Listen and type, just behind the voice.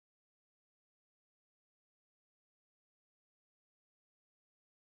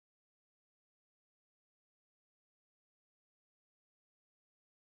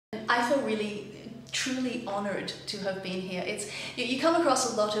I feel really truly honoured to have been here. You come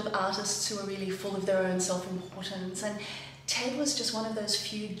across a lot of artists who are really full of their own self-importance, and Ted was just one of those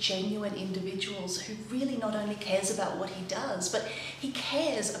few genuine individuals who really not only cares about what he does, but he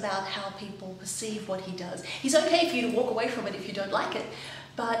cares about how people perceive what he does. He's okay for you to walk away from it if you don't like it,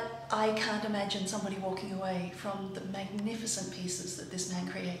 but I can't imagine somebody walking away from the magnificent pieces that this man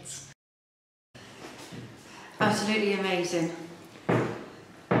creates. Absolutely amazing.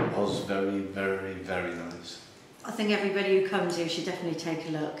 It was very, very, very nice. I think everybody who comes here should definitely take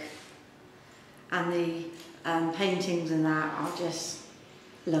a look. And the paintings and that are just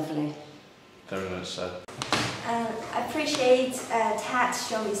lovely. Very much so. I appreciate Ted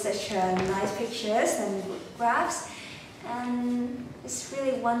showing me such nice pictures and graphs, and it's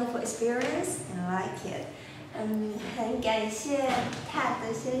really a wonderful experience, and I like it. 很感谢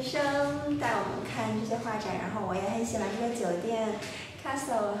Ted 先生带我们看这些画展，然后我也很喜欢这个酒店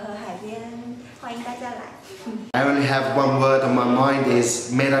Castle 和海边，欢迎大家来。I only have one word on my mind,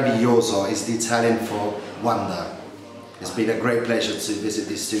 is meraviglioso, is the Italian for wonder. It's been a great pleasure to visit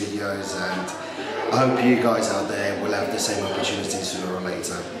these studios, and I hope you guys out there will have the same opportunity sooner or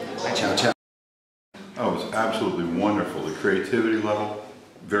later. Ciao, ciao. Oh, it was absolutely wonderful. The creativity level,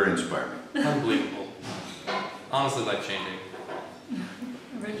 very inspiring. Unbelievable. Honestly life-changing.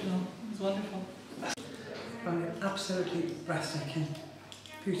 Original. It was wonderful. Absolutely breathtaking.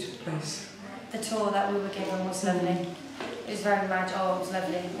 Beautiful place. The tour that we were given was lovely. It was very magical. Oh, it was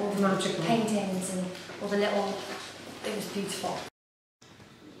lovely. All the magical paintings and all the little... It was beautiful.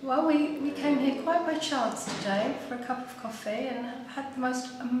 Well, we came here quite by chance today for a cup of coffee and had the most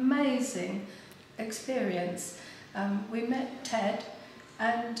amazing experience. We met Ted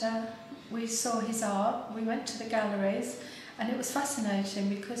and we saw his art. We went to the galleries, and it was fascinating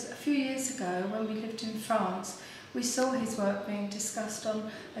because a few years ago when we lived in France, we saw his work being discussed on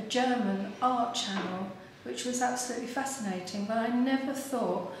a German art channel, which was absolutely fascinating, but I never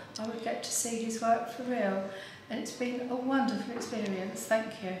thought I would get to see his work for real. And it's been a wonderful experience.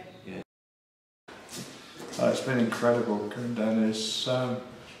 Thank you. Yeah. It's been incredible coming down this.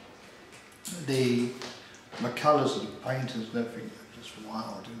 The colours of the painters and everything are just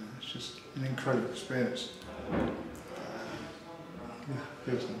wild, you know? It's just an incredible experience.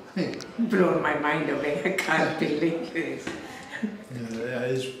 Blown my mind away, I can't believe this. Yeah,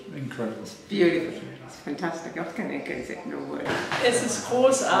 it is incredible. It's beautiful. It's fantastic. I can't say no word. Es ist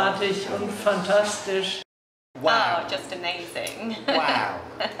großartig und fantastisch. Wow. Oh, just amazing. Wow.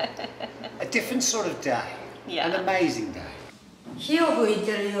 A different sort of day. Yeah. An amazing day. 火を吹い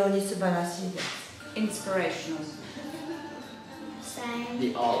てるように素晴らしいです。Inspirational. Same.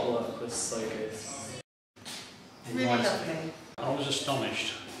 The artwork was so good. Really lovely. I was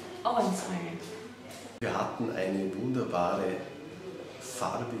astonished. Oh, inspiring. Wir hatten eine wunderbare,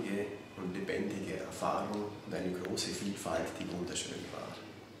 farbige und lebendige Erfahrung und eine große Vielfalt, die wunderschön war.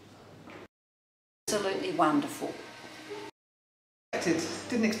 Absolutely wonderful.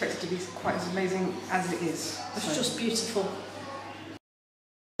 Didn't expect it to be quite as amazing as it is. It's just beautiful.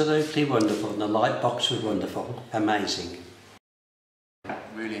 Absolutely wonderful, and the light box was wonderful, amazing.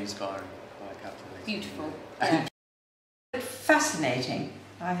 Really inspiring. Beautiful. Yeah. Fascinating.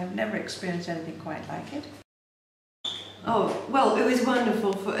 I have never experienced anything quite like it. Oh, well, it was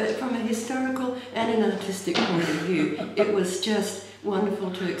wonderful from a historical and an artistic point of view. It was just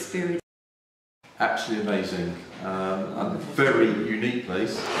wonderful to experience. Absolutely amazing. A very unique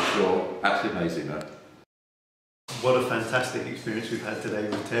place, for sure. Absolutely amazing, though. What a fantastic experience we've had today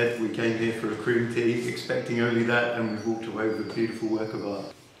with Ted. We came here for a cream tea, expecting only that, and we've walked away with a beautiful work of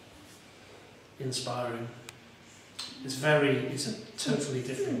art. Inspiring. It's a totally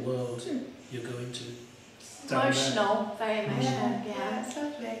different world you're going to. Emotional, very emotional. Yeah, it's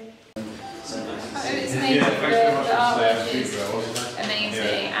lovely. It's amazing. The artwork is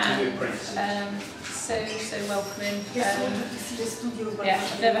amazing and so welcoming. Yeah,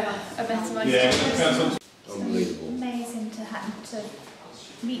 I've never met a nice Unbelievable. Amazing to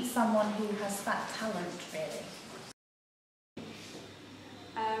meet someone who has that talent, really.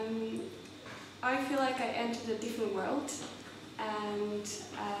 I feel like I entered a different world, and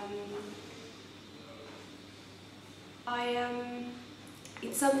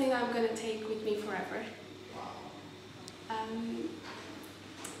it's something I'm going to take with me forever.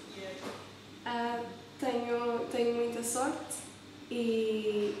 Tenho muita sorte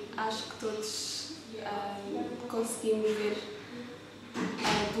e acho que todos conseguimos ver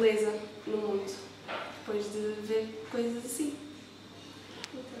a beleza no mundo depois de ver coisas assim.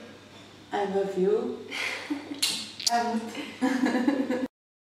 I love you.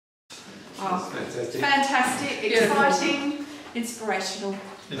 Fantastic, exciting, inspirational.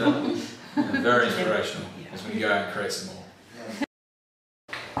 Very inspirational as we go and create some more.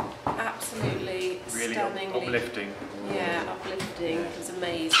 Absolutely Really stunningly uplifting. Yeah, uplifting. It was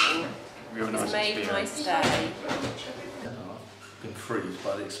amazing. Real nice It's made my experience. stay. Been freed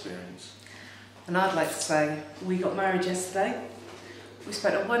by the experience. And I'd like to say we got married yesterday. We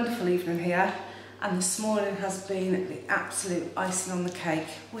spent a wonderful evening here, and this morning has been the absolute icing on the cake.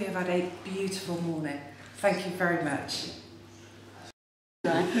 We have had a beautiful morning. Thank you very much.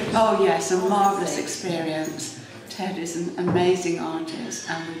 Oh yes, a marvellous experience. Ted is an amazing artist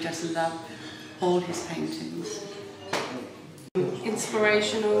and we just love all his paintings.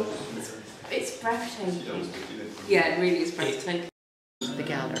 Inspirational. It's breathtaking. Yeah, it really is breathtaking. The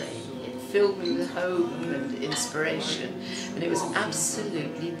gallery. It filled me with hope and inspiration, and it was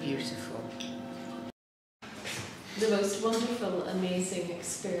absolutely beautiful. The most wonderful, amazing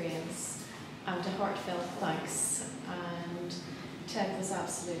experience, and a heartfelt thanks. And Ted was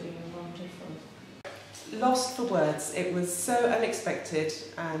absolutely wonderful. Lost for words. It was so unexpected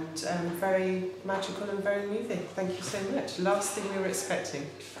and very magical and very moving. Thank you so much. Last thing we were expecting.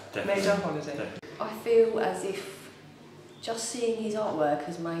 Made our holiday. I feel as if just seeing his artwork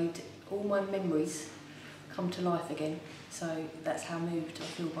has made all my memories come to life again. So that's how moved I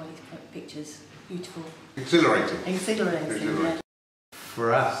feel by his pictures. Beautiful. Exhilarating. Exhilarating. Yeah.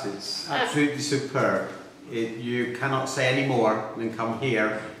 For us, it's absolutely superb. You cannot say any more than come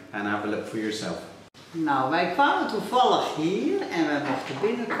here and have a look for yourself. Nou, wij kwamen toevallig hier en we mochten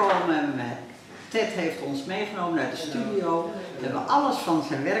binnenkomen. Ted heeft ons meegenomen naar de studio. We hebben alles van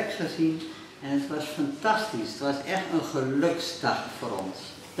zijn werk gezien en het was fantastisch. Het was echt een geluksdag voor ons.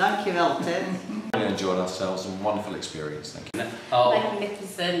 Dankjewel, Ted. We enjoyed ourselves, a wonderful experience. Thank you.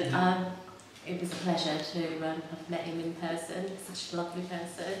 Magnificent. It was a pleasure to have met him in person. Such a lovely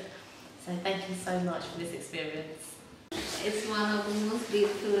person. So thank you so much for this experience. It's one of the most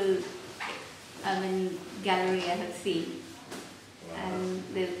beautiful gallery I have seen, and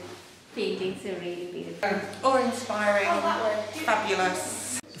the paintings are really beautiful. Or inspiring,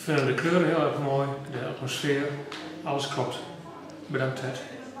 fabulous. Ik vind de kleuren heel erg mooi, de atmosfeer, alles klopt. Bedankt Ted.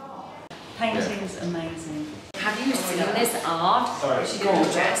 Painting's amazing. Have you seen this art? It's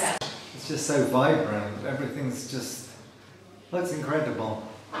gorgeous. It's just so vibrant. Everything's just looks incredible.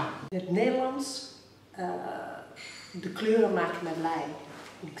 In het Nederlands, de kleuren maken me blij.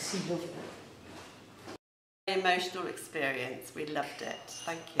 Ik zie heel veel. Emotional experience. We loved it.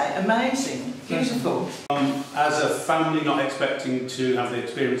 Thank you. Amazing. Beautiful. As a family not expecting to have the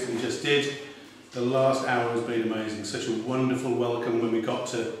experience that we just did, the last hour has been amazing. Such a wonderful welcome when we got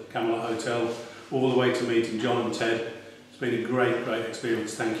to Camelot Hotel, all the way to meeting John and Ted. It's been a great, great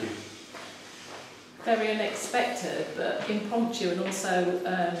experience. Thank you. Very unexpected, but impromptu, and also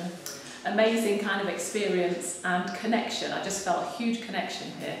amazing kind of experience and connection. I just felt a huge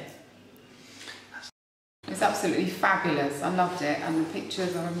connection here. It's absolutely fabulous. I loved it, and the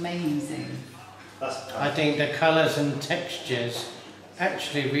pictures are amazing. I think the colours and textures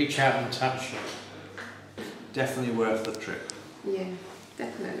actually reach out and touch you. Definitely worth the trip. Yeah,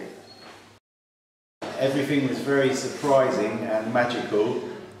 definitely. Everything was very surprising and magical,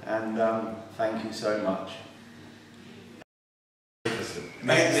 and thank you so much.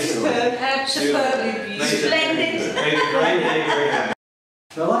 Superbly beautiful. Splendid.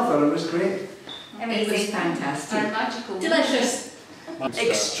 Well, I thought it was great. Amazing, fantastic. And magical. Delicious.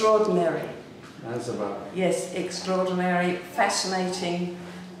 Extraordinary. That's about it. Yes, extraordinary, fascinating,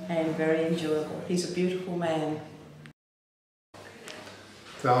 and very enjoyable. He's a beautiful man.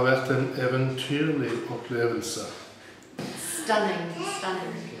 Det har vært en eventyrlig opplevelse. Stunning,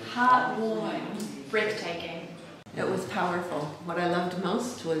 stunning. Heartwarming. Breathtaking. It was powerful. What I loved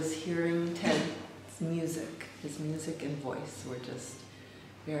most was hearing Ted's music. His music and voice were just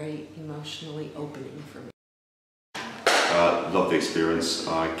very emotionally opening for me. Loved the experience.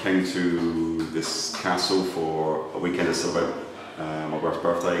 I came to this castle for a weekend to celebrate my wife's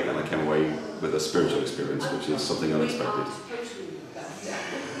birthday, and I came away with a spiritual experience, which is something unexpected.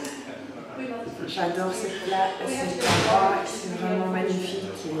 J'adore cette place, cet endroit, c'est vraiment magnifique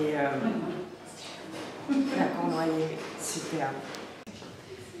et la Cornwall, superbe.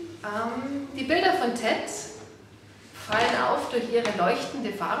 Die Bilder von Ted fallen auf durch ihre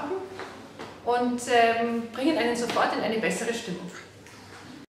leuchtende Farben und bringen einen sofort in eine bessere Stimmung.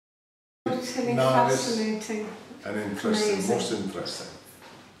 It's fascinating. And interesting, most interesting.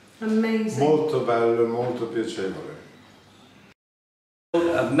 Amazing. Molto bello, molto piacevole.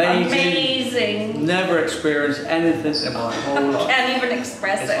 Amazing. amazing. Never experienced anything in my whole life. Can't even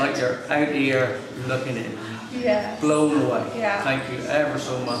express It's it. like you're out here looking in. Yeah. Blown away. Yeah. Thank you ever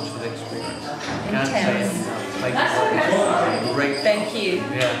so much for the experience. Can't say Intense. it enough. Thank you very much. Great. Thank you.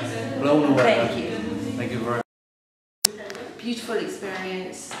 Yeah. Blown away. Thank you. Thank you very much. Beautiful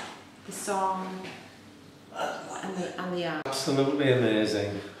experience, the song, and the art. Absolutely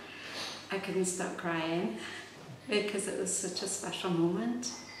amazing. I couldn't stop crying because it was such a special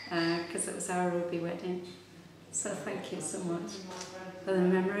moment, because it was our Ruby wedding. So thank you so much for the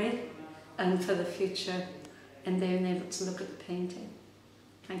memory and for the future and being able to look at the painting.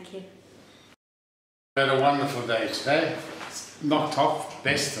 Thank you. We had a wonderful day today. Knocked off,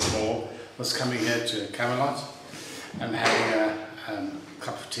 best of all, was coming here to Camelot and having a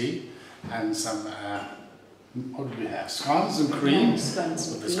cup of tea and some, what did we have? Scones and cream.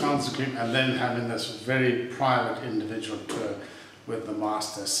 Scones and cream. Scones and cream, and then having this very private individual tour with the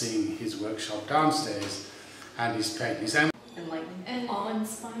master, seeing his workshop downstairs and his paintings. Enlightening. And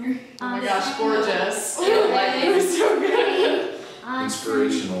awe-inspiring. Oh my gosh, gorgeous. It was so good.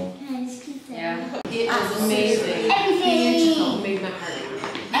 Inspirational. Yeah. It was amazing. Beautiful. Made my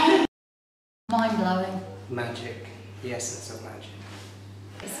heart. Mind-blowing. Magic. The essence of magic.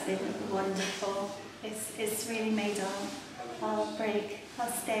 It's been wonderful. It's really made our break,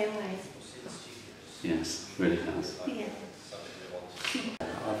 our stay away. Yes, really has. Yeah.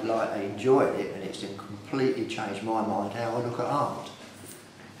 I've enjoyed it, and it's completely changed my mind how I look at art.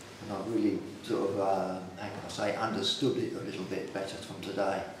 And I've really sort of, how can I say, understood it a little bit better from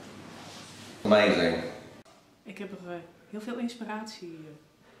today. Amazing. Ik heb er heel veel inspiratie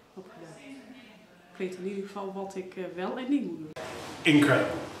opgedaan. Ik weet in ieder geval wat ik wel en niet moet doen.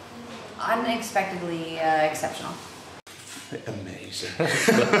 Incredible. Unexpectedly exceptional. Amazing.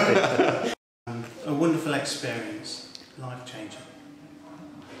 A wonderful experience. Life-changing.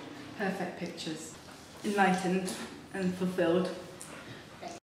 Perfect pictures. Enlightened and fulfilled.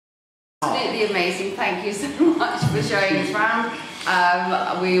 Absolutely amazing. Thank you so much for showing us around.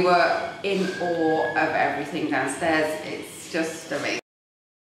 We were in awe of everything downstairs. It's just amazing.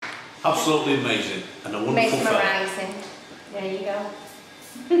 Absolutely amazing. And a wonderful film. Mesmerizing. There you go.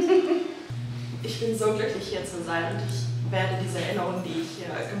 Ich bin so glücklich hier zu sein und ich werde diese Erinnerungen, die ich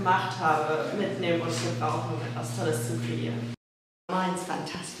gemacht habe, mitnehmen und gebrauchen, um etwas Tolles zu kreieren. Mine's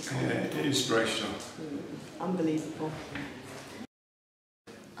fantastic. Inspirational. Unbelievable.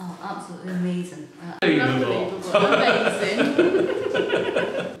 Oh, absolutely amazing. Unbelievable. Amazing.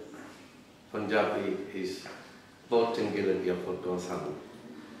 Punjabi is बहुत चंगी लगी आपको तो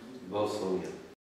बहुत सोनिया